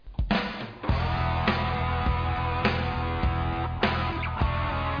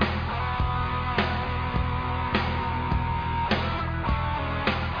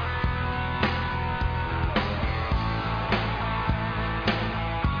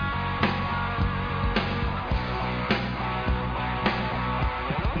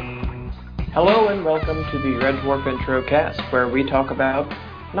Hello and welcome to the Red Dwarf Intro Cast, where we talk about,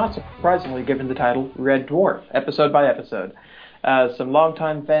 not surprisingly given the title, Red Dwarf, episode by episode. Some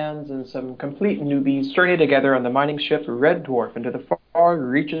longtime fans and some complete newbies journey together on the mining ship Red Dwarf into the far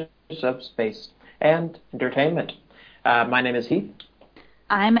reaches of space and entertainment. My name is Heath.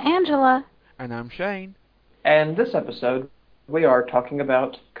 I'm Angela. And I'm Shane. And this episode, we are talking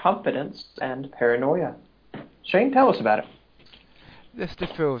about confidence and paranoia. Shane, tell us about it. Lister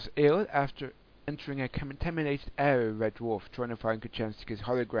feels ill after entering a contaminated area of Red Dwarf, trying to find Kachansky's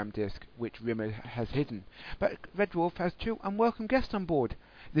hologram disc, which Rimmer has hidden. But Red Dwarf has two unwelcome guests on board,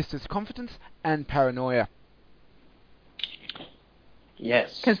 Lister's confidence and paranoia.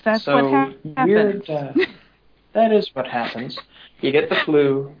 Yes. Because that's what happens. That is what happens. You get the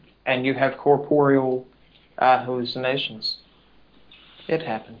flu, and you have corporeal hallucinations. It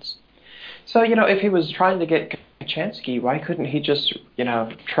happens. So, if he was trying to get Kachansky, why couldn't he just,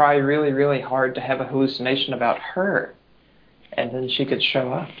 try really, really hard to have a hallucination about her, and then she could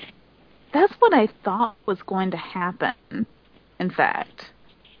show up? That's what I thought was going to happen, in fact.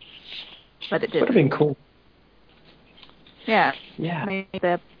 But it didn't. Would have been cool. Yeah. Yeah. Made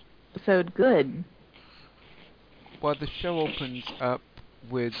the episode good. Well, the show opens up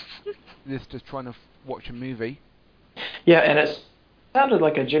with Lister trying to watch a movie. Yeah, and it sounded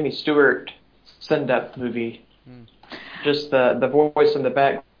like a Jimmy Stewart send-up movie. Just the voice in the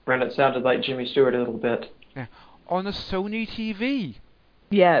background, it sounded like Jimmy Stewart a little bit. Yeah. On a Sony TV.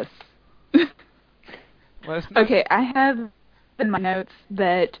 Yes. Well, okay, I have in my notes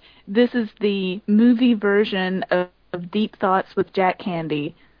that this is the movie version of Deep Thoughts with Jack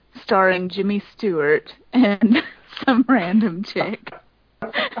Candy, starring Jimmy Stewart and some random chick.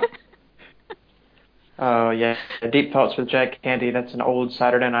 Oh, yeah. Deep Thoughts with Jack Candy, that's an old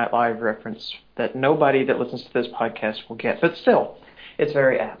Saturday Night Live reference that nobody that listens to this podcast will get. But still, it's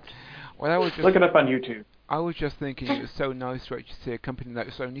very apt. Well, I was just, look it up on YouTube. I was just thinking it was so nice to actually see a company like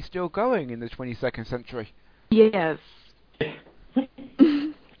Sony still going in the 22nd century. Yes.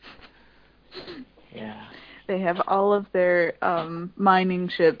 Yeah. They have all of their mining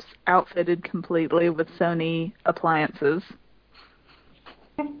ships outfitted completely with Sony appliances.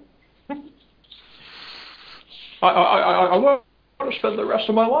 I want to spend the rest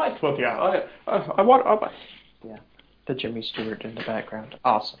of my life with you. I want. Yeah, the Jimmy Stewart in the background.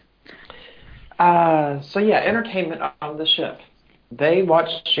 Awesome. So yeah, entertainment on the ship. They watch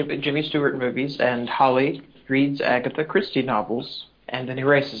Jimmy Stewart movies, and Holly reads Agatha Christie novels, and then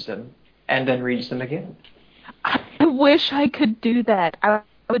erases them, and then reads them again. I wish I could do that. I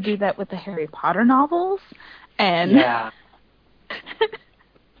would do that with the Harry Potter novels, and yeah.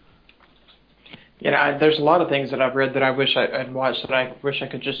 There's a lot of things that I've read that I wish I'd watched that I wish I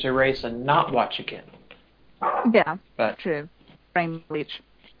could just erase and not watch again. Yeah, but true. Brain bleach.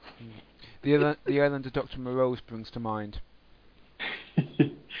 The Island of Dr. Moreau springs to mind.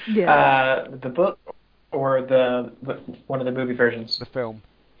 Yeah. The book or one of the movie versions? The film.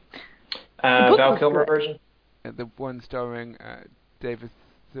 Val Kilmer version? The one starring David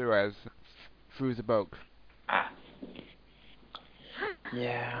Thewlis, Through the Book.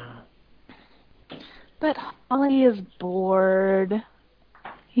 Yeah. But Holly is bored.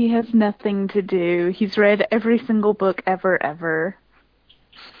 He has nothing to do. He's read every single book ever.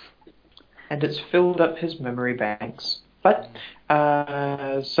 And it's filled up his memory banks. But,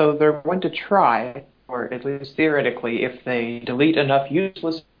 so they're going to try, or at least theoretically, if they delete enough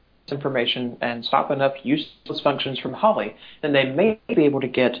useless information and stop enough useless functions from Holly, then they may be able to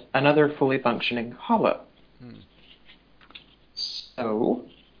get another fully functioning Hollow. So,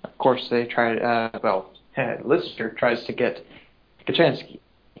 of course, they try. Lister tries to get Kachansky.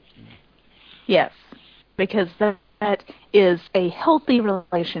 Yes, because that is a healthy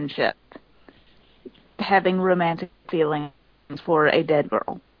relationship. Having romantic feelings for a dead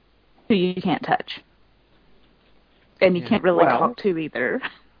girl who you can't touch, and you can't really talk to either.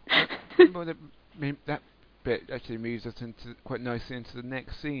 Well, that bit actually moves us quite nicely into the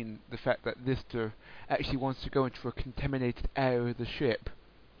next scene. The fact that Lister actually wants to go into a contaminated area of the ship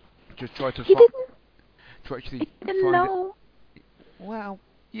to try to find know. it. Well,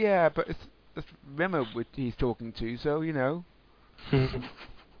 yeah, but it's Rimmer he's talking to, so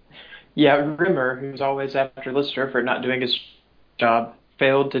Yeah, Rimmer, who's always after Lister for not doing his job,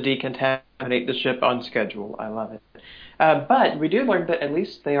 failed to decontaminate the ship on schedule. I love it. But we do learn that at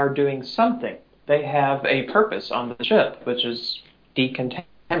least they are doing something. They have a purpose on the ship, which is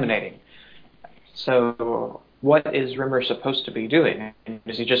decontaminating. So what is Rimmer supposed to be doing?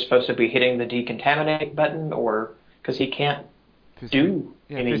 Is he just supposed to be hitting the decontaminate button, or because he can't do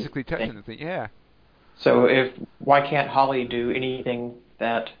anything? Physically touch anything, yeah. So why can't Holly do anything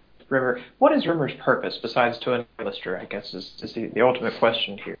that Rimmer. What is Rimmer's purpose besides to annoy Lister? I guess is the ultimate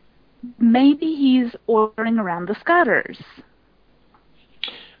question here. Maybe he's ordering around the Scudders.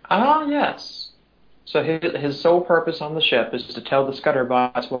 Ah, yes. So his sole purpose on the ship is to tell the Scudder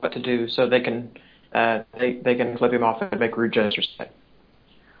bots what to do, so they can they can flip him off and make rude gestures.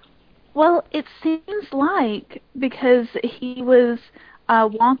 Well, it seems like because he was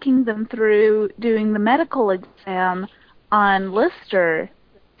walking them through doing the medical exam on Lister,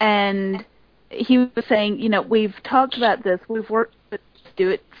 and he was saying, we've talked about this, we've worked, but let's do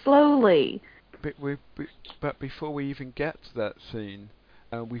it slowly. But before we even get to that scene,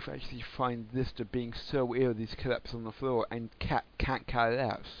 we've actually find Lister being so ill he's collapsed on the floor, and Cat can't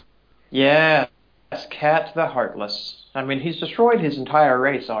collapse. Yeah. Yes, Cat the Heartless. I mean, he's destroyed his entire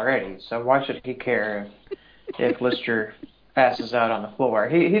race already, so why should he care if Lister passes out on the floor?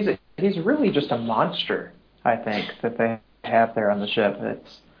 He's really just a monster, I think, that they have there on the ship.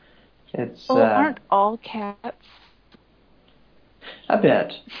 It's. Aren't all cats? A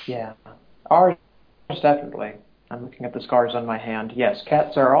bit, yeah. Ours, definitely. I'm looking at the scars on my hand. Yes,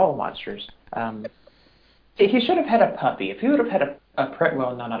 cats are all monsters. He should have had a puppy. If he would have had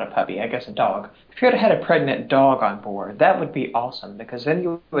well, no, not a puppy, I guess a dog. If you had had a pregnant dog on board, that would be awesome, because then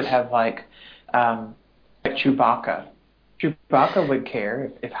you would have, like Chewbacca. Chewbacca would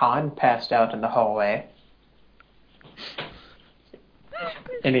care if Han passed out in the hallway.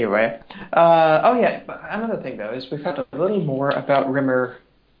 Anyway. Oh, yeah, another thing, though, is we found a little more about Rimmer.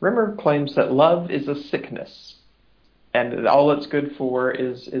 Rimmer claims that love is a sickness. And all it's good for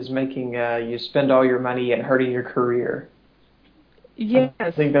is making you spend all your money and hurting your career. Yes. I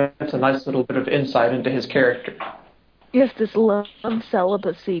think that's a nice little bit of insight into his character. Yes, this love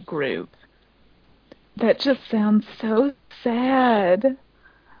celibacy group. That just sounds so sad.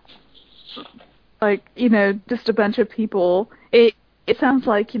 Like, just a bunch of people. It sounds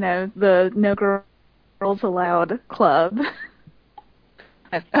like, the No Girls Allowed club.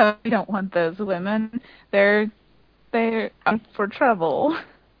 We don't want those women. They're out for trouble.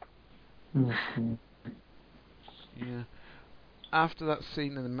 Mm-hmm. Yeah. After that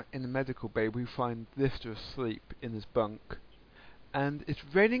scene in the medical bay, we find Lister asleep in his bunk, and it's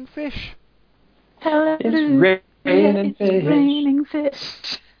raining fish. Hallelujah, it's raining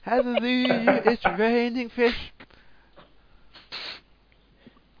fish. Hallelujah, it's raining fish.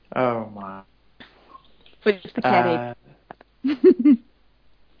 Oh my. Which the cat ate.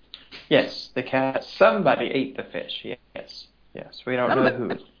 Yes, the cat. Somebody ate the fish. Yes. We don't know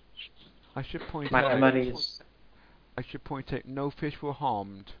who. I should point My out. money's. I should point out no fish were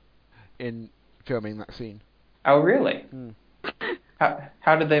harmed in filming that scene. Oh, really? Mm.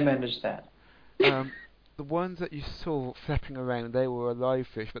 How did they manage that? The ones that you saw flapping around, they were alive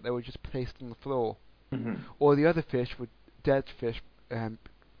fish, but they were just placed on the floor. Mm-hmm. Or the other fish were dead fish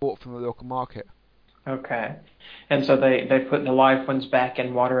bought from the local market. Okay. And so they put the live ones back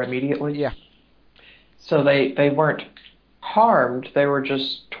in water immediately? Yeah. So they weren't harmed, they were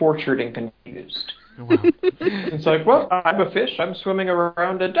just tortured and confused. Wow. It's like, well, I'm a fish, I'm swimming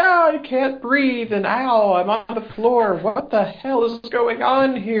around, and I can't breathe, and ow, I'm on the floor. What the hell is going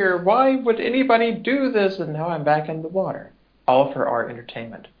on here? Why would anybody do this? And now I'm back in the water. All for our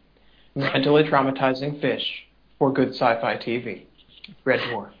entertainment. Mentally traumatizing fish for good sci-fi TV. Red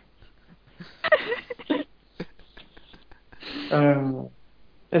Dwarf.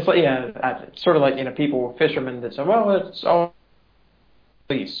 It's like, sort of like, people, fishermen that say, well, it's all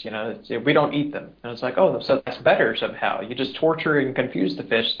police, we don't eat them. And it's like, oh, so that's better somehow. You just torture and confuse the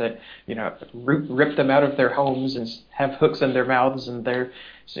fish that, rip them out of their homes and have hooks in their mouths, and they're,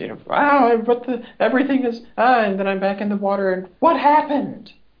 everything is, and then I'm back in the water, and what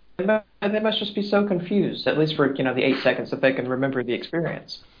happened? And they must just be so confused, at least for, the 8 seconds that they can remember the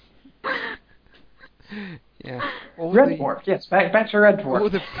experience. Yeah. Red Dwarf, yes, back to Red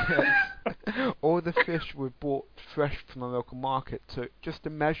Dwarf. All the fish were bought fresh from the local market just to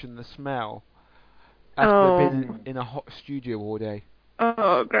imagine the smell after they've been in a hot studio all day.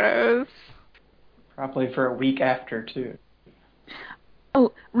 Oh, gross. Probably for a week after, too.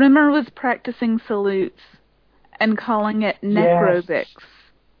 Oh, Rimmer was practicing salutes and calling it necrobics. Yes.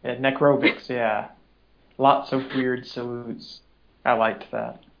 Yeah, necrobics, yeah. Lots of weird salutes. I liked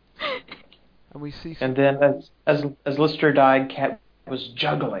that. And we see. And then, as Lister died, Cat was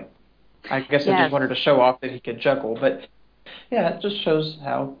juggling. I guess I just wanted to show off that he could juggle, but yeah, it just shows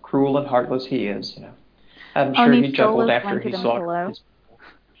how cruel and heartless he is. I'm sure he juggled after he slaughtered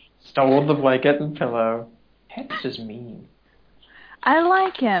stole the blanket and pillow. Cat's just mean. I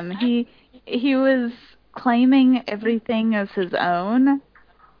like him. He was claiming everything as his own,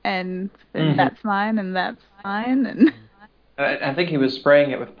 and that's mine, and that's mine, and. I think he was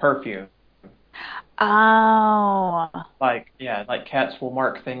spraying it with perfume. Oh. Like cats will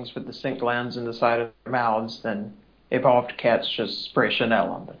mark things with the scent glands in the side of their mouths, then evolved cats just spray Chanel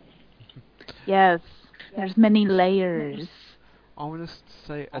on them. Yes. There's many layers. I want to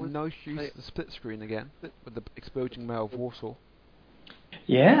say a nice use of the split screen again, with the exploding mail of Warsaw.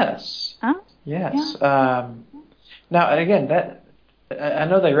 Yes. Huh? Yes. Yeah. Now, again, that I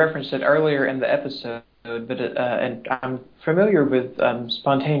know they referenced it earlier in the episode, but and I'm familiar with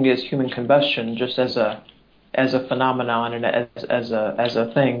spontaneous human combustion just as a phenomenon and as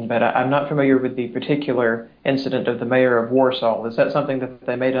a thing, but I'm not familiar with the particular incident of the mayor of Warsaw. Is that something that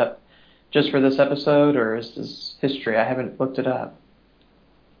they made up just for this episode, or is this history? I haven't looked it up.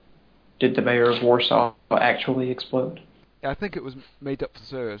 Did the mayor of Warsaw actually explode? Yeah, I think it was made up for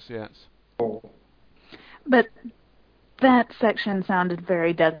serious, yes. Oh. But that section sounded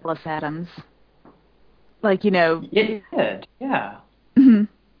very Douglas Adams. Like, you know... It did, yeah. Mm-hmm.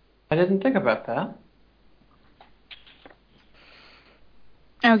 I didn't think about that.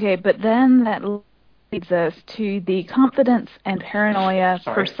 Okay, but then that leads us to the confidence and paranoia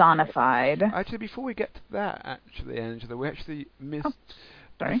personified. Actually, before we get to that, Angela, we actually missed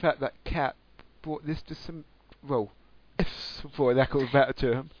the Sorry. fact that Kat brought this to some, well, for lack of a better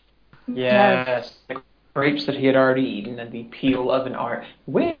term. Yes, the grapes that he had already eaten and the peel of an orange,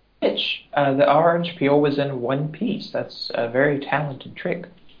 which the orange peel was in one piece. That's a very talented trick.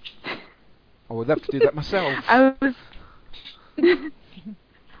 I would love to do that myself.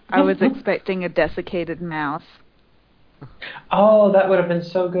 I was expecting a desiccated mouse. Oh, that would have been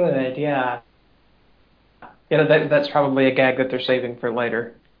so good, yeah. That's probably a gag that they're saving for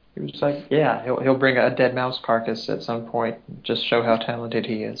later. He was like, yeah, he'll bring a dead mouse carcass at some point, just show how talented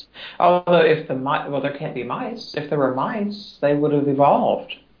he is. Although if there can't be mice. If there were mice, they would have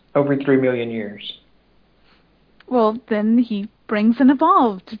evolved over 3 million years. Well, then he brings an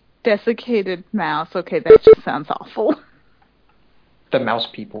evolved desiccated mouse. Okay, that just sounds awful. The mouse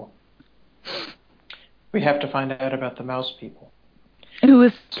people. We have to find out about the mouse people. Who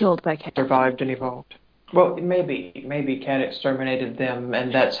was killed by Cat. Survived and evolved. Well, maybe Cat exterminated them,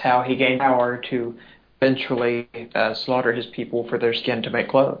 and that's how he gained power to eventually slaughter his people for their skin to make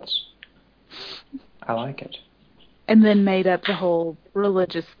clothes. I like it. And then made up the whole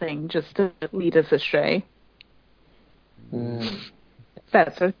religious thing just to lead us astray.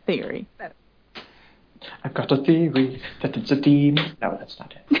 That's our theory. I've got a theory that it's a demon. No, that's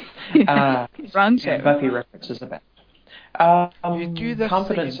not it. Wrong show. Buffy references about. You do that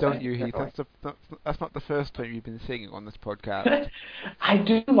confidence, singing, don't you, Heath? That's not the first time you've been singing on this podcast. I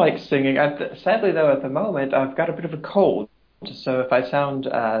do like singing. Sadly, though, at the moment, I've got a bit of a cold. So if I sound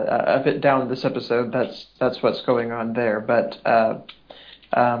a bit down this episode, that's what's going on there. But yeah,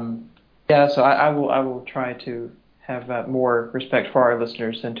 so I will try to have more respect for our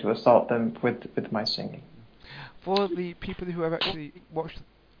listeners than to assault them with my singing. For the people who have actually watched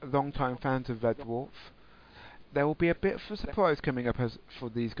long-time fans of Red Dwarf, there will be a bit of a surprise coming up for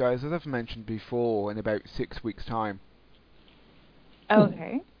these guys, as I've mentioned before, in about 6 weeks' time.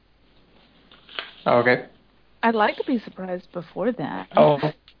 Okay. Okay. I'd like to be surprised before that. Oh,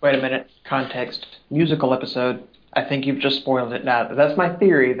 wait a minute. Context. Musical episode. I think you've just spoiled it now. That's my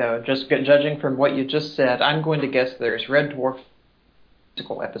theory, though. Just judging from what you just said, I'm going to guess there's Red Dwarf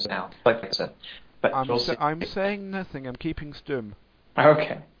musical episode now. Like I said. But I'm saying nothing. I'm keeping stum.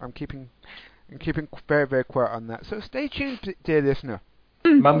 Okay. I'm keeping very, very quiet on that. So stay tuned, dear listener.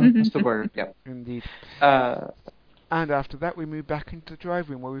 Mum's the word. Yep. Indeed. And after that, we move back into the drive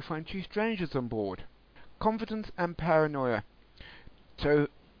room where we find two strangers on board. Confidence and paranoia. So,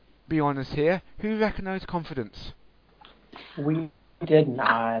 be honest here. Who recognised Confidence? We did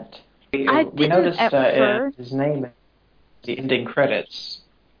not. We didn't noticed at first. His name in the ending credits.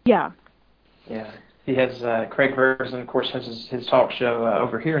 Yeah. Yeah. He has Craig Ferguson, of course, has his talk show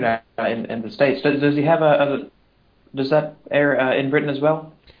over here now in the States. Does he have does that air in Britain as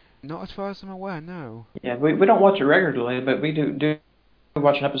well? Not as far as I'm aware, no. Yeah, we don't watch it regularly, but we do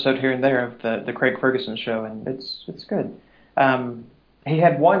watch an episode here and there of the Craig Ferguson show, and it's good. He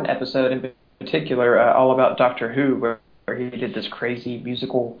had one episode in particular all about Doctor Who, where he did this crazy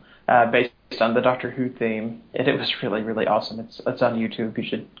musical based on the Doctor Who theme, and it was really, really awesome. It's on YouTube. You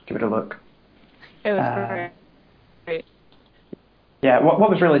should give it a look. It was great. Yeah, what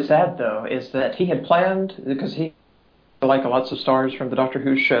was really sad, though, is that he had planned, because he like lots of stars from the Doctor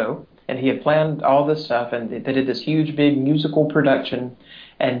Who show, and he had planned all this stuff, and they did this huge, big musical production,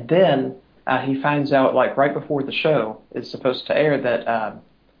 and then he finds out, like, right before the show is supposed to air, that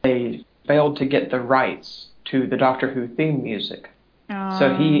they failed to get the rights to the Doctor Who theme music.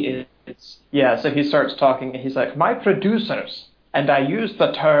 So he is So he starts talking, and he's like, "My producers, and I use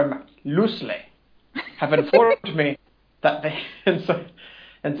the term loosely, have informed me that they..."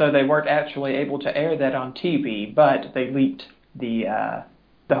 and so they weren't actually able to air that on TV, but they leaked the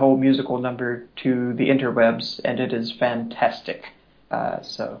whole musical number to the interwebs, and it is fantastic.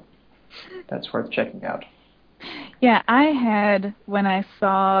 So that's worth checking out. Yeah, I had, when I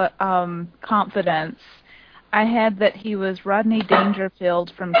saw Confidence, I had that he was Rodney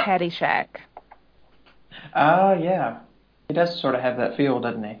Dangerfield from Caddyshack. Yeah. He does sort of have that feel,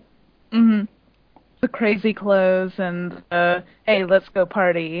 doesn't he? Mm-hmm. The crazy clothes and hey, let's go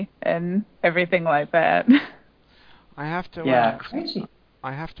party and everything like that. I have to Yeah, ask. crazy.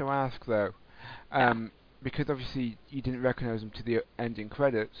 I have to ask though, because obviously you didn't recognise him to the ending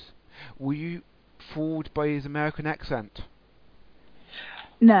credits. Were you fooled by his American accent?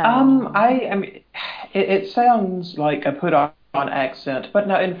 No. I mean, it sounds like a put-on accent, but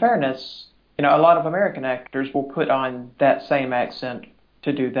no, in fairness, a lot of American actors will put on that same accent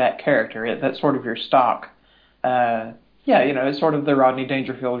to do that character. That's sort of your stock. Yeah, it's sort of the Rodney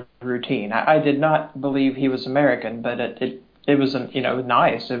Dangerfield routine. I did not believe he was American, but it was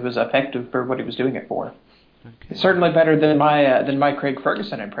nice. It was effective for what he was doing it for. Okay. Certainly better than my Craig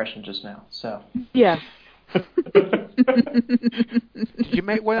Ferguson impression just now. So. Yeah. Did you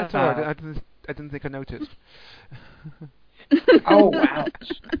make one at all? I didn't think I noticed. Oh wow.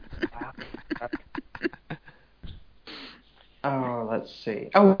 Oh, let's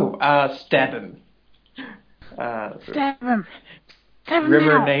see. Oh, stab him. Stab him. Stab him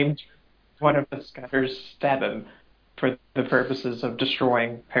River now. named one of the scutters stab him for the purposes of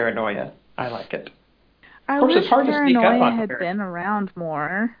destroying Paranoia. I like it. I Of course, wish it's hard to sneak up Paranoia on had Paranoia. been around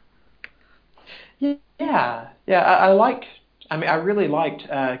more. Yeah. I really liked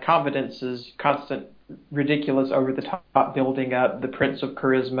Confidence's constant ridiculous over the top building up, the Prince of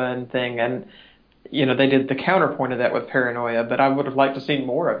Charisma and thing, and they did the counterpoint of that with Paranoia, but I would have liked to see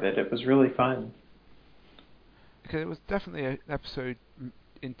more of it. It was really fun. Because it was definitely an episode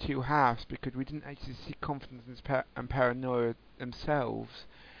in two halves, because we didn't actually see Confidence and Paranoia themselves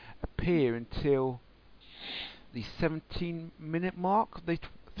appear until the 17-minute mark of the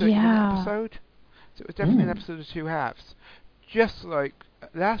 30-minute episode. So it was definitely an episode of two halves. Just like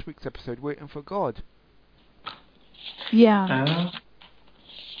last week's episode, Waiting for God. Yeah.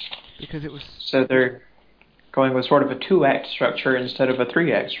 Because it was... So they're going with sort of a 2-act structure instead of a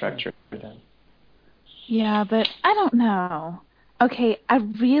 3-act structure then. Yeah, but I don't know. Okay, I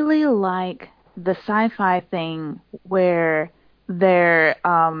really like the sci-fi thing where they're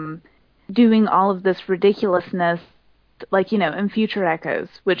doing all of this ridiculousness, like, in Future Echoes,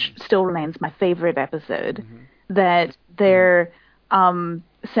 which still remains my favorite episode, that they're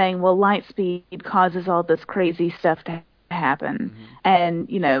saying, well, light speed causes all this crazy stuff to happen. And,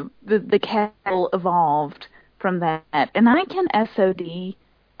 the cattle evolved from that. And I can SOD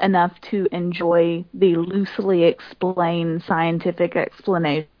enough to enjoy the loosely explained scientific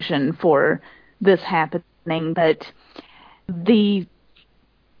explanation for this happening, but the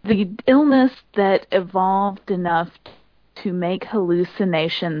illness that evolved enough to make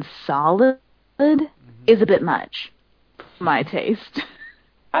hallucinations solid is a bit much for my taste.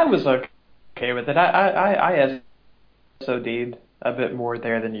 I was okay with it. I SOD'd a bit more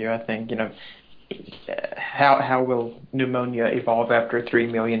there than you, I think. How will pneumonia evolve after 3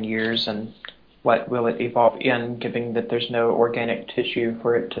 million years, and what will it evolve in, given that there's no organic tissue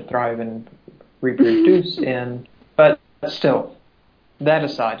for it to thrive and reproduce in? But still, that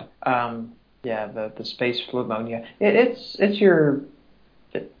aside, the space pneumonia. It's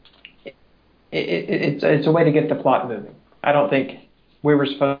a way to get the plot moving. I don't think we were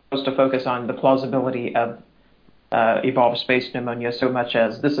supposed to focus on the plausibility of evolved space pneumonia so much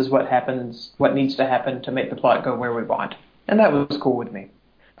as this is what needs to happen to make the plot go where we want. And that was cool with me.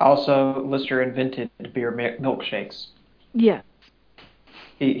 Also, Lister invented beer milkshakes. Yeah.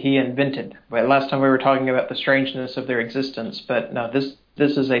 He invented. Well, last time we were talking about the strangeness of their existence, but no, this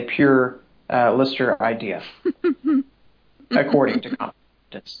is a pure Lister idea, according to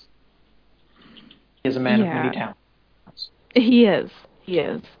Confidence. He is a man of many talents. He is.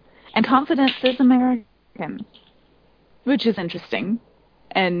 And Confidence is American, which is interesting.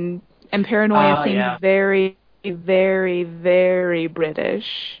 And Paranoia seems very, very, very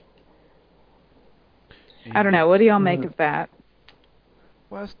British. I don't know. What do y'all make of that?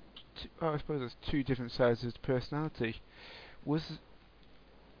 Well, I suppose there's two different sides of his personality. Was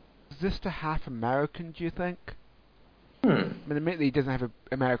this the half American, do you think? I mean, admittedly, he doesn't have an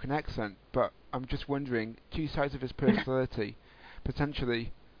American accent, but I'm just wondering, two sides of his personality,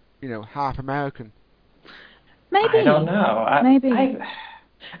 potentially, half American. Maybe. I don't know. Maybe.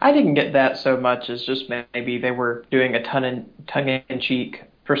 I didn't get that so much as just maybe they were doing a tongue-in-cheek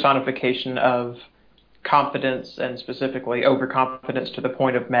personification of confidence and specifically overconfidence to the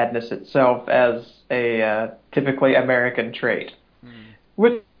point of madness itself as a typically American trait,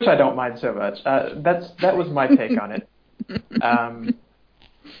 which I don't mind so much. That was my take on it.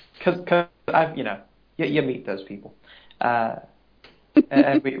 Because I've you meet those people,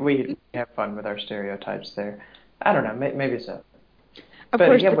 and we have fun with our stereotypes there. I don't know, maybe so. Of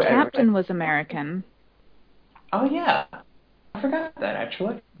course, the captain was American. Oh yeah, I forgot that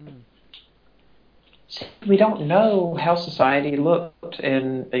actually. We don't know how society looked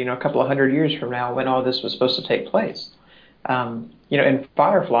in a couple of hundred years from now when all this was supposed to take place. In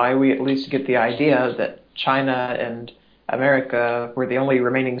Firefly, we at least get the idea that China and America were the only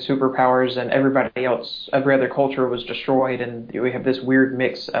remaining superpowers, and everybody else, every other culture was destroyed, and we have this weird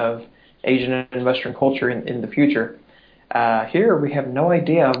mix of Asian and Western culture in the future. Here, we have no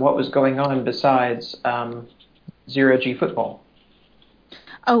idea what was going on besides zero-G football.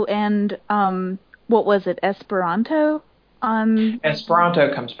 Oh, and what was it, Esperanto?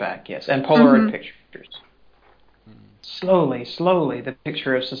 Esperanto comes back, yes, and Polaroid pictures. Slowly, the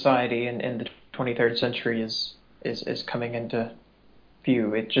picture of society in the 23rd century is coming into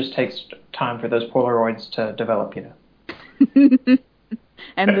view. It just takes time for those Polaroids to develop,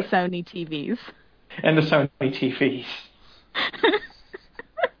 And the Sony TVs. And the Sony TVs.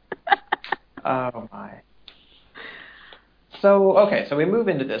 Oh, my. So we move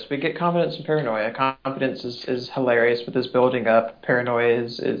into this. We get confidence and paranoia. Confidence is hilarious with this building up. Paranoia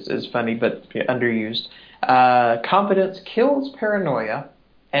is funny but underused. Confidence kills paranoia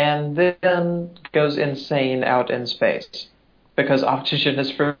and then goes insane out in space because oxygen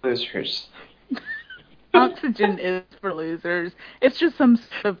is for losers. Oxygen is for losers. It's just some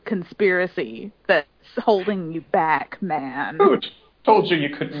sort of conspiracy that's holding you back, man. Who told you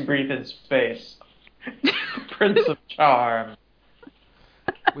couldn't breathe in space? Prince of Charm.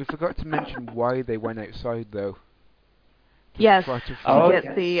 We forgot to mention why they went outside, though. Yes, to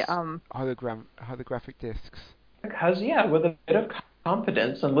get the holographic discs. Because, with a bit of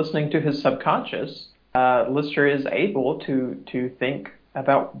confidence and listening to his subconscious, Lister is able to think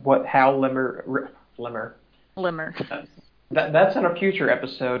about how Limmer. That's in a future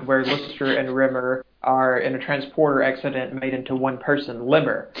episode where Lister and Rimmer are in a transporter accident made into one person,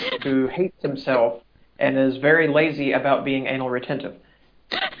 Limmer, who hates himself and is very lazy about being anal retentive.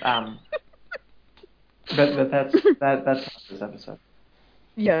 But that's not this episode.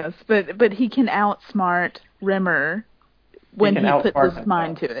 Yes, but he can outsmart Rimmer when he puts his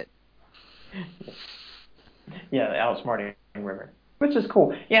mind to it. Yeah, outsmarting Rimmer, which is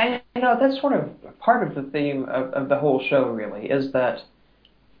cool. Yeah, that's sort of part of the theme of the whole show, really, is that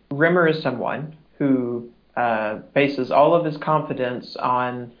Rimmer is someone who bases all of his confidence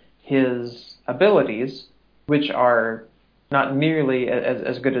on his abilities, which are not nearly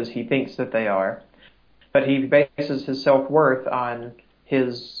as good as he thinks that they are, but he bases his self-worth on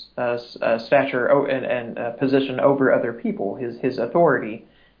his stature and position over other people, his authority,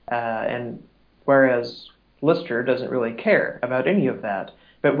 and whereas Lister doesn't really care about any of that.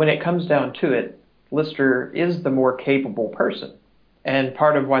 But when it comes down to it, Lister is the more capable person, and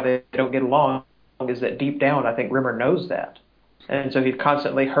part of why they don't get along is that deep down, I think Rimmer knows that, and so he's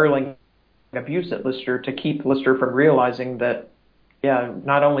constantly hurling abuse at Lister to keep Lister from realizing that,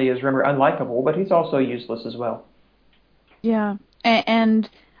 not only is Rimmer unlikable, but he's also useless as well. Yeah, and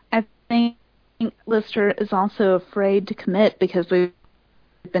I think Lister is also afraid to commit because we've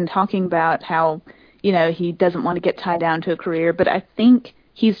been talking about how, he doesn't want to get tied down to a career, but I think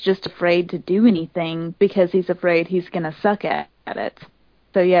he's just afraid to do anything because he's afraid he's going to suck at it.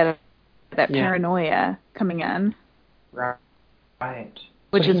 So, that paranoia coming in. Right.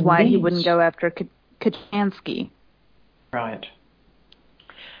 Which is why he wouldn't go after Kachansky. Right.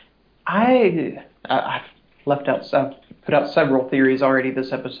 I've put out several theories already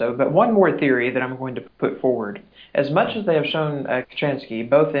this episode, but one more theory that I'm going to put forward. As much as they have shown Kachansky,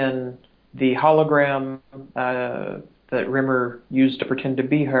 both in the hologram that Rimmer used to pretend to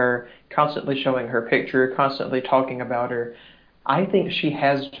be her, constantly showing her picture, constantly talking about her, I think she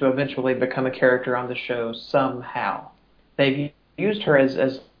has to eventually become a character on the show somehow. They've used her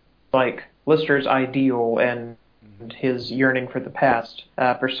as like Lister's ideal and his yearning for the past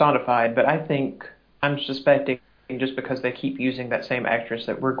personified, but I think I'm suspecting just because they keep using that same actress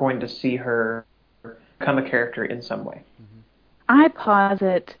that we're going to see her become a character in some way. I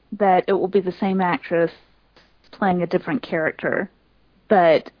posit that it will be the same actress playing a different character,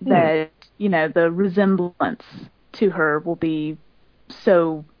 but that, the resemblance to her will be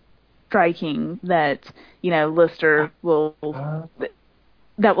so striking that, Lister will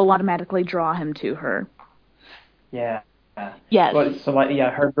that will automatically draw him to her. Yeah. Yes. Well, so like, yeah,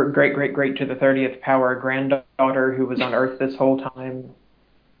 her great to the 30th power granddaughter who was on Earth this whole time.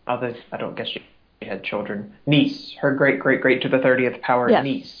 Although I don't guess she had children. Niece, her great to the 30th power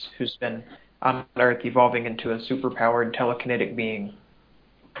niece, who's been on Earth evolving into a superpowered telekinetic being.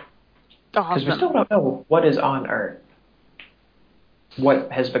 Because we still don't know what is on Earth.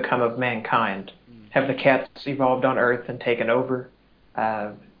 What has become of mankind? Have the cats evolved on Earth and taken over,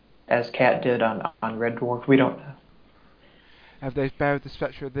 as Cat did on Red Dwarf? We don't know. Have they buried the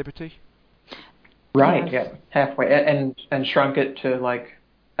Statue of Liberty? Right, yes. Yeah, halfway, and shrunk it to like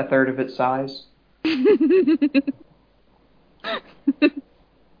a third of its size.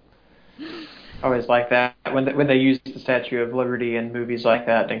 Always like that when they use the Statue of Liberty in movies like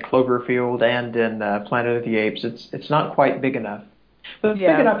that, in Cloverfield and in Planet of the Apes. It's not quite big enough, but it's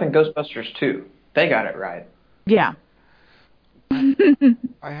big enough in Ghostbusters too. They got it right. Yeah.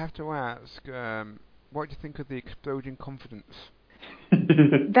 I have to ask, what do you think of the exploding confidence?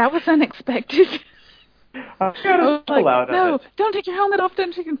 That was unexpected. No, don't take your helmet off.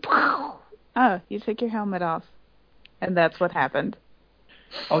 Don't take it. Oh, you take your helmet off, and that's what happened.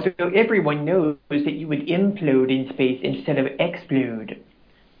 Although everyone knows that you would implode in space instead of explode.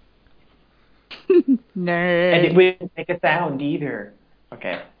 Nerd. And it wouldn't make a sound either.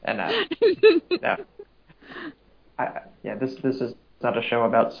 Okay, enough. No. This is not a show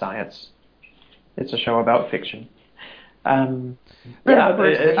about science. It's a show about fiction. I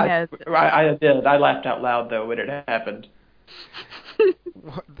did. I laughed out loud though when it happened.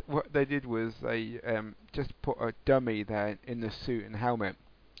 What they did was they just put a dummy there in the suit and helmet,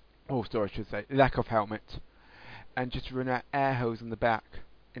 or I should say, lack of helmet, and just run an air hose in the back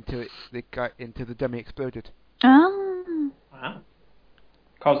until the dummy exploded. Oh. Wow.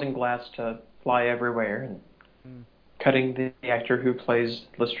 Causing glass to fly everywhere and cutting the actor who plays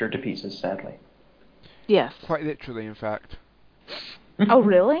Lister to pieces, sadly. Yes. Quite literally, in fact. Oh,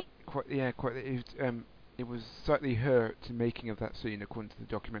 really? Quite. It was slightly hurt in making of that scene, according to the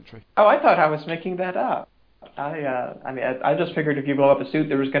documentary. Oh, I thought I was making that up. I just figured if you blow up a suit,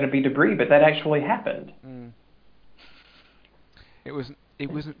 there was going to be debris, but that actually happened. It wasn't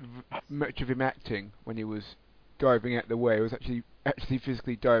much of him acting when he was diving out the way. It was actually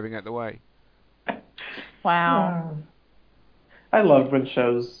physically diving out the way. Wow. I love when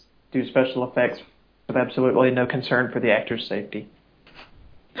shows do special effects with absolutely no concern for the actor's safety.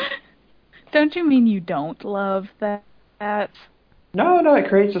 Don't you mean you don't love that? No, it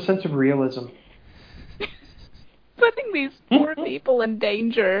creates a sense of realism. Putting these poor people in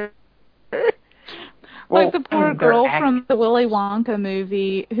danger. Like the poor girl from the Willy Wonka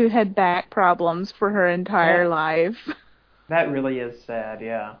movie who had back problems for her entire life. That really is sad,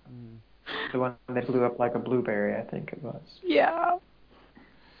 yeah. The one that blew up like a blueberry, I think it was. Yeah.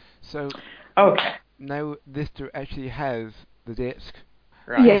 So, now Lister actually has the disc.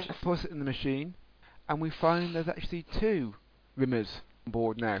 Right. Yes. Puts it in the machine, and we find there's actually 2 Rimmers on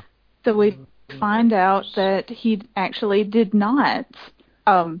board now. So we find out that he actually did not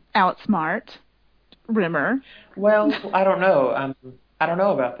outsmart Rimmer. Well, I don't know. I don't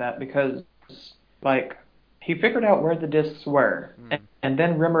know about that because, like, he figured out where the discs were, and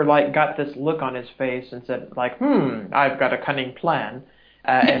then Rimmer got this look on his face and said I've got a cunning plan,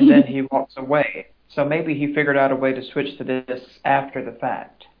 and then he walks away. So maybe he figured out a way to switch the discs after the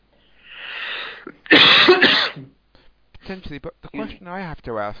fact. Potentially, but the question I have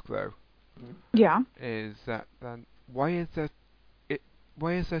to ask though, is that then why is there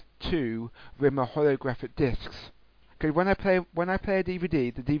 2 Rimmer holographic discs? Because when I play a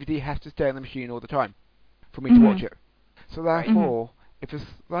DVD, the DVD has to stay on the machine all the time for me to watch it. So therefore, if it's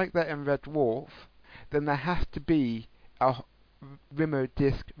like that in Red Dwarf, then there has to be a Rimmer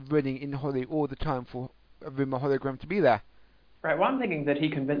disc running in Holly all the time for a Rimmer hologram to be there. Right. Well, I'm thinking that he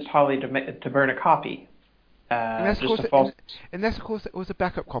convinced Holly to burn a copy. Unless, of course, it was a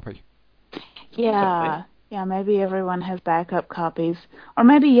backup copy. Yeah. Yeah, maybe everyone has backup copies. Or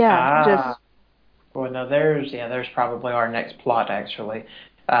maybe, just... Well, no, there's probably our next plot, actually.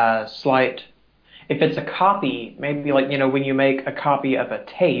 If it's a copy, maybe when you make a copy of a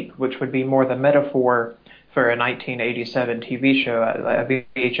tape, which would be more the metaphor for a 1987 TV show, a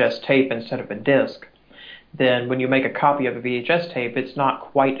VHS tape instead of a disc, then when you make a copy of a VHS tape, it's not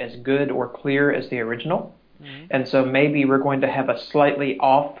quite as good or clear as the original. And so maybe we're going to have a slightly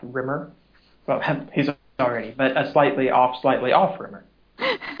off Rimmer. Well, he's already, but a slightly off Rimmer.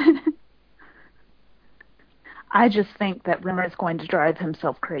 I just think that Rimmer is going to drive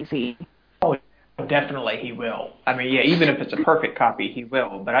himself crazy. Oh, definitely he will. I mean, yeah, even if it's a perfect copy, he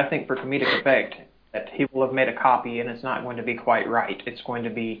will. But I think for comedic effect, He will have made a copy, and it's not going to be quite right. It's going to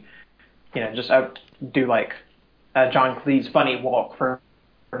be, just do like John Cleese's funny walk for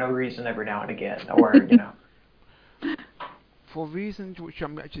no reason every now and again, or For reasons which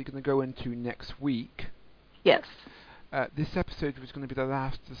I'm actually going to go into next week. Yes. This episode was going to be the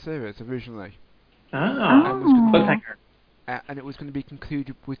last of the series originally. Cliffhanger. And it was going to be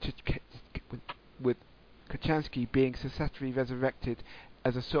concluded with Kachansky being successfully resurrected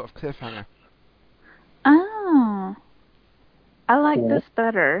as a sort of cliffhanger. Oh. I like this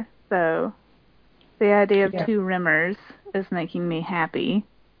better, though. The idea of two Rimmers is making me happy.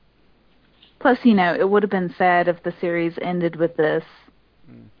 Plus, it would have been sad if the series ended with this.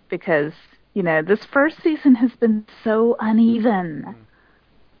 Because, this first season has been so uneven.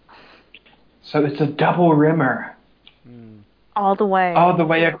 So it's a double Rimmer. All the way. All the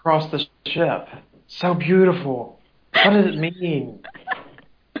way across the ship. So beautiful. What does it mean?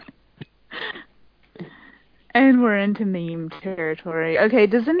 And we're into meme territory. Okay,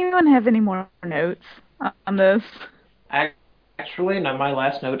 does anyone have any more notes on this? Actually, no, my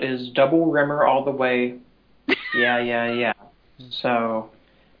last note is double Rimmer all the way. Yeah. So,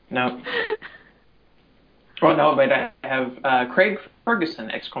 no. Well, no, but I have Craig Ferguson,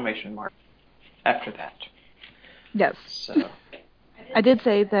 exclamation mark, after that. Yes. So. I did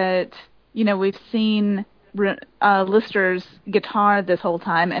say that, we've seen Lister's guitar this whole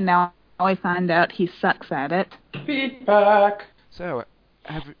time, and now I find out he sucks at it. Feedback. So,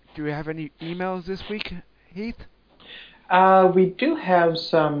 do we have any emails this week, Heath? We do have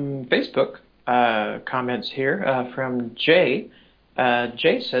some Facebook comments here from Jay.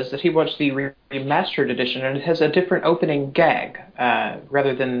 Jay says that he watched the remastered edition, and it has a different opening gag.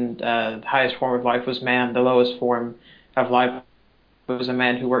 Rather than the highest form of life was man, the lowest form of life was a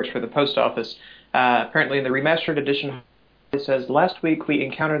man who works for the post office. Apparently in the remastered edition, it says, last week we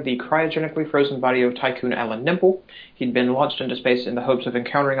encountered the cryogenically frozen body of Tycoon Alan Nimble. He'd been launched into space in the hopes of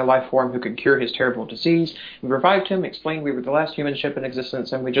encountering a life form who could cure his terrible disease. We revived him, explained we were the last human ship in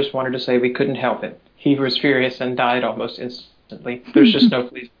existence, and we just wanted to say we couldn't help it. He was furious and died almost instantly. There's just no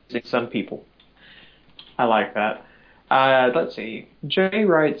pleasing some people. I like that. Let's see. Jay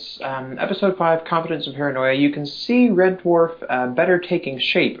writes, Episode 5, Confidence and Paranoia. You can see Red Dwarf better taking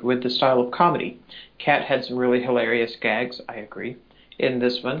shape with the style of comedy. Cat had some really hilarious gags, I agree. In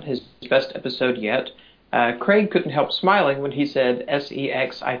this one, his best episode yet. Craig couldn't help smiling when he said,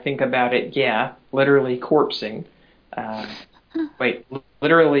 S-E-X, I think about it, yeah, literally corpsing.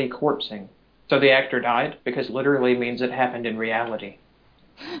 Literally corpsing. So the actor died? Because literally means it happened in reality.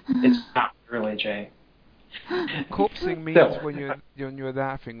 It's not literally, Jay. Corpsing means when you're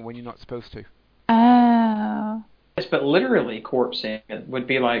laughing when you're not supposed to. Oh. Yes, but literally corpsing would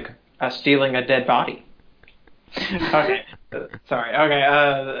be like stealing a dead body. Okay, sorry.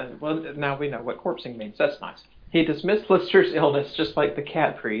 Okay, well, now we know what corpsing means. That's nice. He dismissed Lister's illness just like the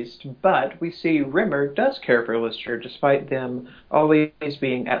cat priest, but we see Rimmer does care for Lister despite them always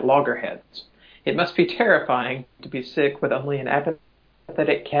being at loggerheads. It must be terrifying to be sick with only an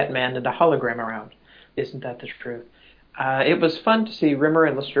apathetic cat man and a hologram around. Isn't that the truth? It was fun to see Rimmer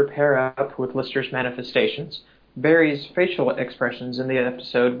and Lister pair up with Lister's manifestations. Barry's facial expressions in the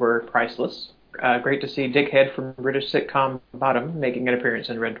episode were priceless. Great to see Dickhead from British sitcom Bottom making an appearance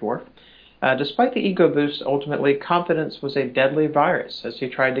in Red Dwarf. Despite the ego boost, ultimately, confidence was a deadly virus as he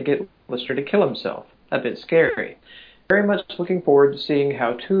tried to get Lister to kill himself. A bit scary. Very much looking forward to seeing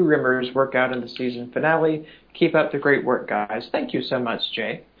how two Rimmers work out in the season finale. Keep up the great work, guys. Thank you so much,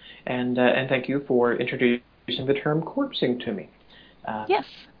 Jay. And thank you for introducing the term corpsing to me. Yes.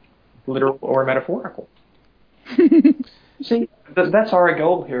 Literal or metaphorical. See, that's our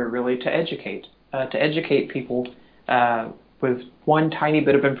goal here, really, to educate people with one tiny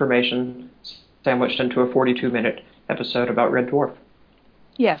bit of information sandwiched into a 42-minute episode about Red Dwarf.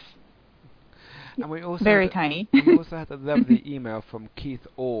 Yes. And we also very tiny. We also had a lovely email from Keith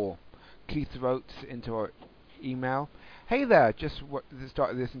Orr. Keith wrote into our email, hey there, just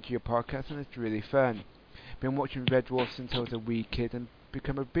started listening to your podcast and it's really fun. Been watching Red Dwarf since I was a wee kid and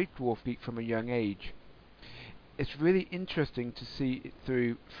become a big dwarf geek from a young age. It's really interesting to see it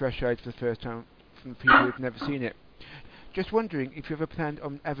through fresh eyes for the first time from people who've never seen it. Just wondering if you ever planned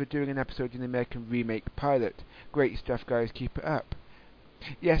on ever doing an episode in the American remake pilot. Great stuff, guys, keep it up.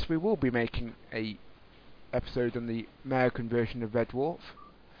 Yes, we will be making a episode on the American version of Red Dwarf.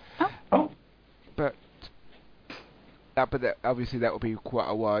 Oh. But obviously that will be quite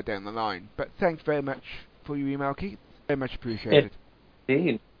a while down the line. But thanks very much for your email, Keith. Very much appreciated.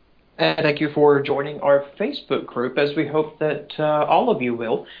 Indeed. And thank you for joining our Facebook group, as we hope that all of you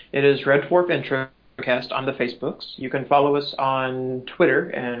will. It is Red Dwarf Introcast on the Facebooks. You can follow us on Twitter,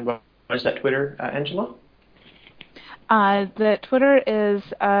 and, well, is that Twitter, Angela? The Twitter is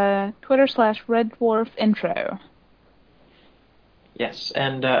Twitter/Red Dwarf Intro. Yes,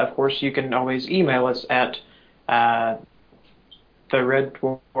 and of course you can always email us at the Red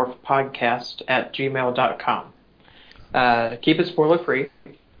Dwarf Podcast at gmail.com. Keep it spoiler free.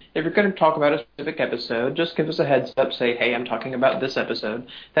 If you're going to talk about a specific episode, just give us a heads up. Say, hey, I'm talking about this episode.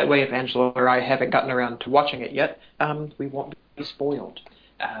 That way, if Angela or I haven't gotten around to watching it yet, we won't be spoiled.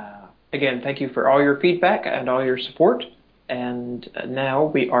 Again, thank you for all your feedback and all your support. And now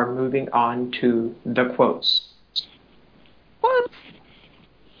we are moving on to the quotes. Quotes!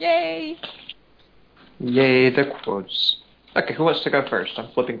 Yay! Yay, the quotes. Okay, who wants to go first?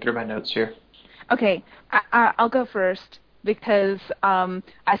 I'm flipping through my notes here. Okay, I'll go first because I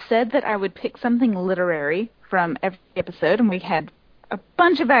said that I would pick something literary from every episode, and we had a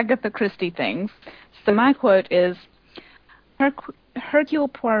bunch of Agatha Christie things. So my quote is, Hercule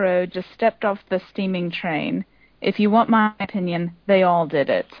Poirot just stepped off the steaming train. If you want my opinion, they all did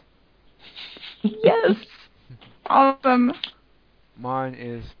it. Yes! Awesome! Mine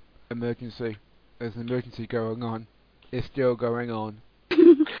is emergency. There's an emergency going on. It's still going on.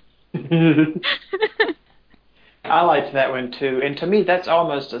 I liked that one too, and to me that's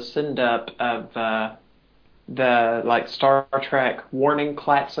almost a send-up of the Star Trek warning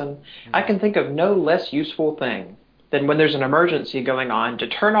klaxon. I can think of no less useful thing than when there's an emergency going on to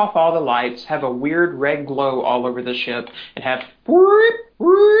turn off all the lights, have a weird red glow all over the ship, and have whoop,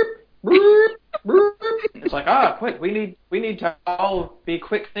 whoop, whoop, whoop. It's like, quick, we need to all be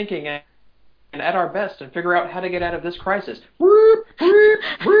quick thinking and at our best and figure out how to get out of this crisis. Whoop, whoop,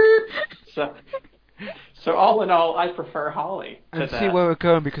 whoop. So all in all, I prefer Holly to and that. see where we're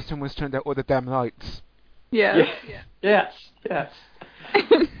going because someone's turned out all the damn lights. Yes. Yes.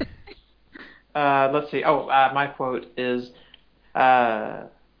 Let's see. My quote is,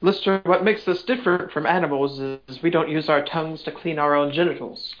 Lister, what makes us different from animals is we don't use our tongues to clean our own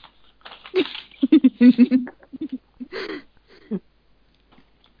genitals.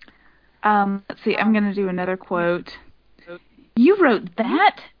 Let's see, I'm going to do another quote. You wrote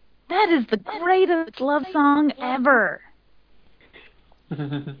that? That is the greatest love song ever.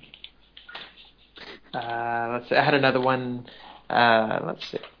 Let's see, I had another one. Let's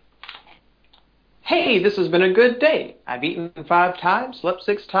see. Hey, this has been a good day. I've eaten 5 times, slept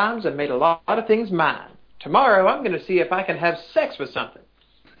 6 times, and made a lot of things mine. Tomorrow I'm going to see if I can have sex with something.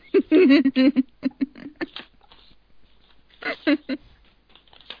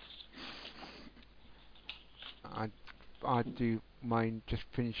 I do mind just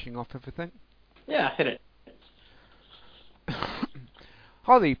finishing off everything. Yeah, hit it.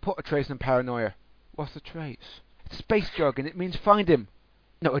 Holly, put a trace on Paranoia. What's the trace? It's space jargon. It means find him.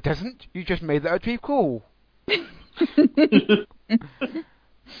 No, it doesn't. You just made that a cool.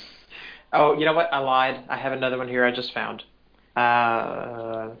 Oh, you know what? I lied. I have another one here I just found.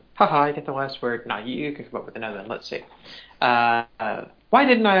 I get the last word. No, you can come up with another one. Let's see. Why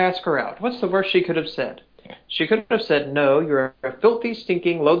didn't I ask her out? What's the worst she could have said? She could have said, no, you're a filthy,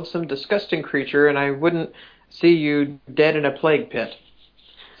 stinking, loathsome, disgusting creature, and I wouldn't see you dead in a plague pit.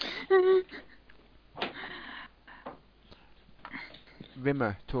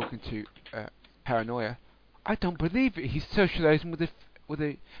 Rimmer talking to Paranoia. I don't believe it. He's socializing with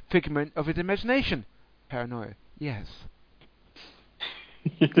a figment of his imagination. Paranoia. Yes.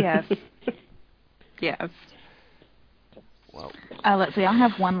 Yes. Yes. Well. Let's see. I'll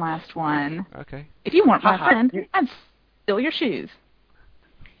have one last one. Okay. If you weren't my friend, I'd steal your shoes.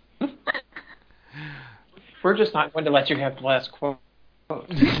 We're just not going to let you have the last quote.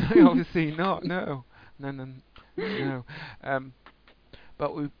 Obviously not. No.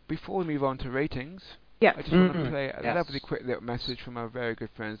 But before we move on to ratings, yep. I just want to play a lovely quick little message from our very good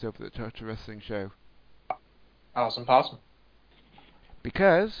friends over at the Total Wrestling Show. Awesome.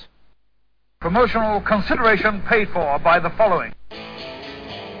 Because promotional consideration paid for by the following.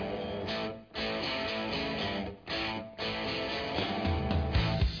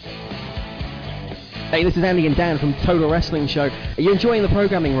 Hey, this is Andy and Dan from Total Wrestling Show. Are you enjoying the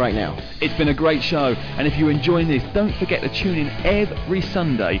programming right now? It's been a great show, and if you're enjoying this, don't forget to tune in every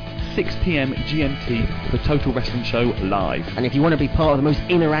Sunday, 6 p.m. GMT, for the Total Wrestling Show live. And if you want to be part of the most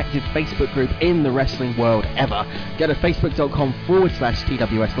interactive Facebook group in the wrestling world ever, go to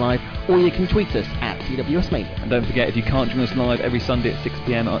facebook.com/TWS Live, or you can tweet us at TWSmania. And don't forget, if you can't join us live every Sunday at 6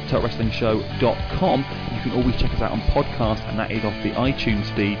 p.m. at TotalWrestlingShow.com, you can always check us out on podcast, and that is off the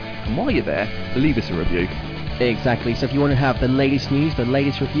iTunes feed. And while you're there, leave us a review. Exactly. So if you want to have the latest news, the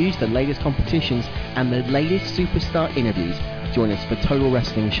latest reviews, the latest competitions, and the latest superstar interviews, join us for Total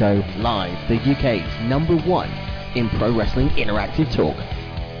Wrestling Show Live, the UK's #1 in pro wrestling interactive talk.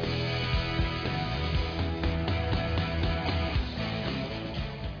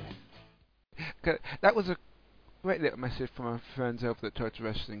 That was a great little message from our friends over the Total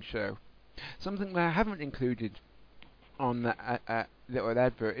Wrestling Show. Something that I haven't included on that little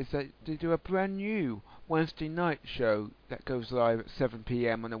advert is that they do a brand new Wednesday night show that goes live at 7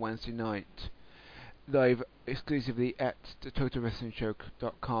 p.m. on a Wednesday night, live exclusively at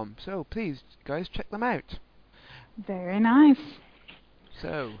thetotalwrestlingshow.com. So please, guys, check them out. Very nice.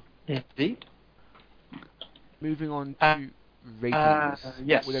 So, Indeed. moving on to ratings.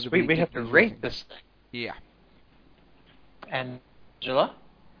 Yes, we have to rate this thing. Yeah. Angela,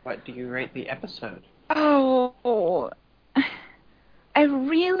 what do you rate the episode? Oh, I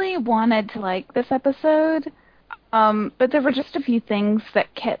really wanted to like this episode, but there were just a few things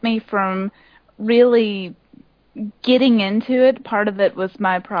that kept me from really getting into it. Part of it was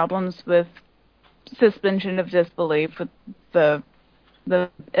my problems with suspension of disbelief, with the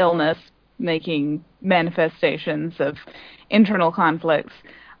illness making manifestations of internal conflicts.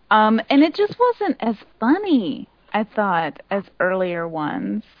 And it just wasn't as funny, I thought, as earlier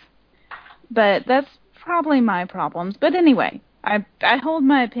ones. But that's probably my problems. But anyway, I hold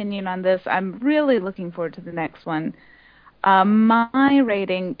my opinion on this. I'm really looking forward to the next one. My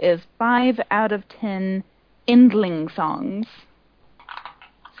rating is 5 out of 10 endling songs.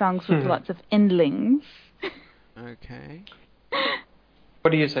 Songs with lots of endlings. Okay.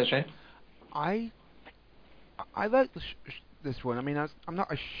 What do you say, Shane? I like this one. I mean, I'm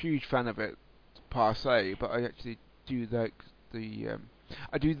not a huge fan of it per se, but I actually do like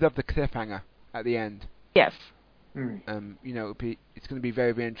I do love the cliffhanger at the end. Yes. You know, it's going to be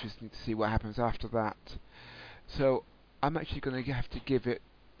very, very interesting to see what happens after that. So I'm actually going to have to give it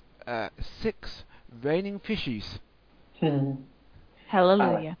 6 raining fishies.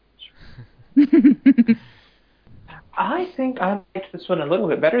 Hallelujah. I think I liked this one a little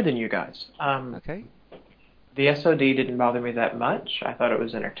bit better than you guys. Okay. The SOD didn't bother me that much. I thought it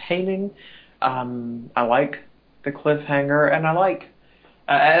was entertaining. I like the cliffhanger, and I like,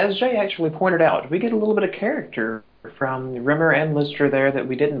 as Jay actually pointed out, we get a little bit of character from Rimmer and Lister there that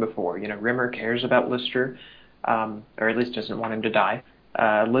we didn't before. You know, Rimmer cares about Lister, or at least doesn't want him to die.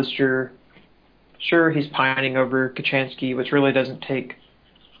 Lister, sure, he's pining over Kachansky, which really doesn't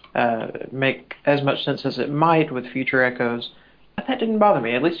make as much sense as it might with future echoes. But that didn't bother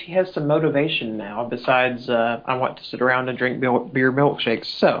me. At least he has some motivation now, besides I want to sit around and drink beer milkshakes.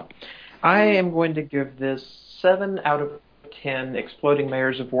 So, I am going to give this 7 out of 10 exploding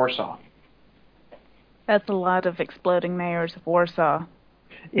mayors of Warsaw. That's a lot of exploding mayors of Warsaw.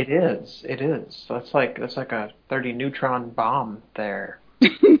 It is. So that's like a 30 neutron bomb there.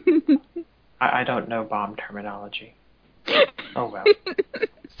 I don't know bomb terminology. Oh well.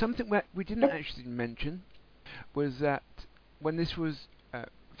 Something that we didn't actually mention was that when this was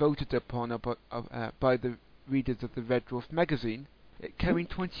voted upon by the readers of the Red Dwarf magazine, it came in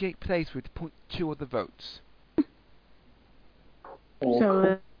 28th place with 0.2 of the votes.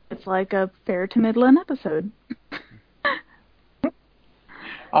 So it's like a fair to middling episode.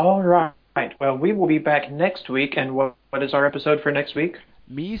 All right. Well, we will be back next week, and what is our episode for next week?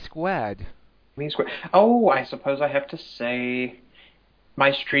 Me Squared. Me Squared. Oh, I suppose I have to say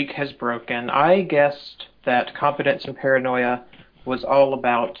my streak has broken. I guessed that Confidence and Paranoia was all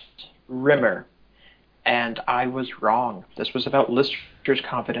about Rimmer, and I was wrong. This was about Lister's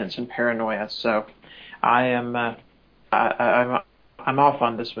confidence and paranoia, so I'm off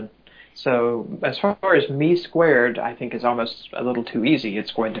on this one. So as far as Me Squared, I think is almost a little too easy.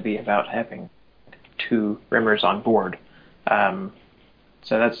 It's going to be about having 2 Rimmers on board. So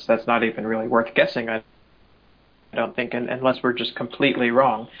that's not even really worth guessing. I don't think, unless we're just completely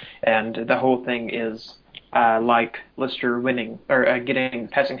wrong, and the whole thing is like Lister winning or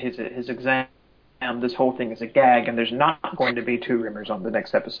passing his exam. This whole thing is a gag, and there's not going to be 2 Rimmers on the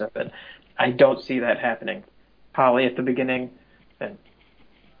next episode. But I don't see that happening. Polly at the beginning, and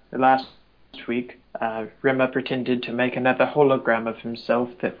last week, Rimmer pretended to make another hologram of himself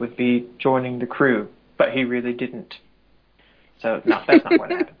that would be joining the crew, but he really didn't. So no, that's not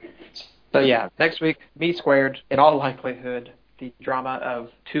what happened. So yeah, next week, Me Squared, in all likelihood, the drama of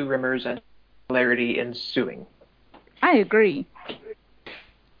 2 Rimmers and hilarity ensuing. I agree.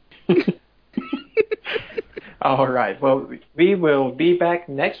 All right. Well, we will be back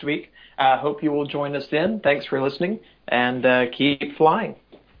next week. Hope you will join us then. Thanks for listening, and keep flying.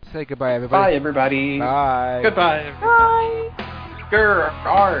 Say goodbye, everybody. Bye, everybody. Bye. Goodbye. Bye.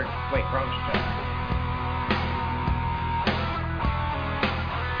 Grr. Wait, wrong show.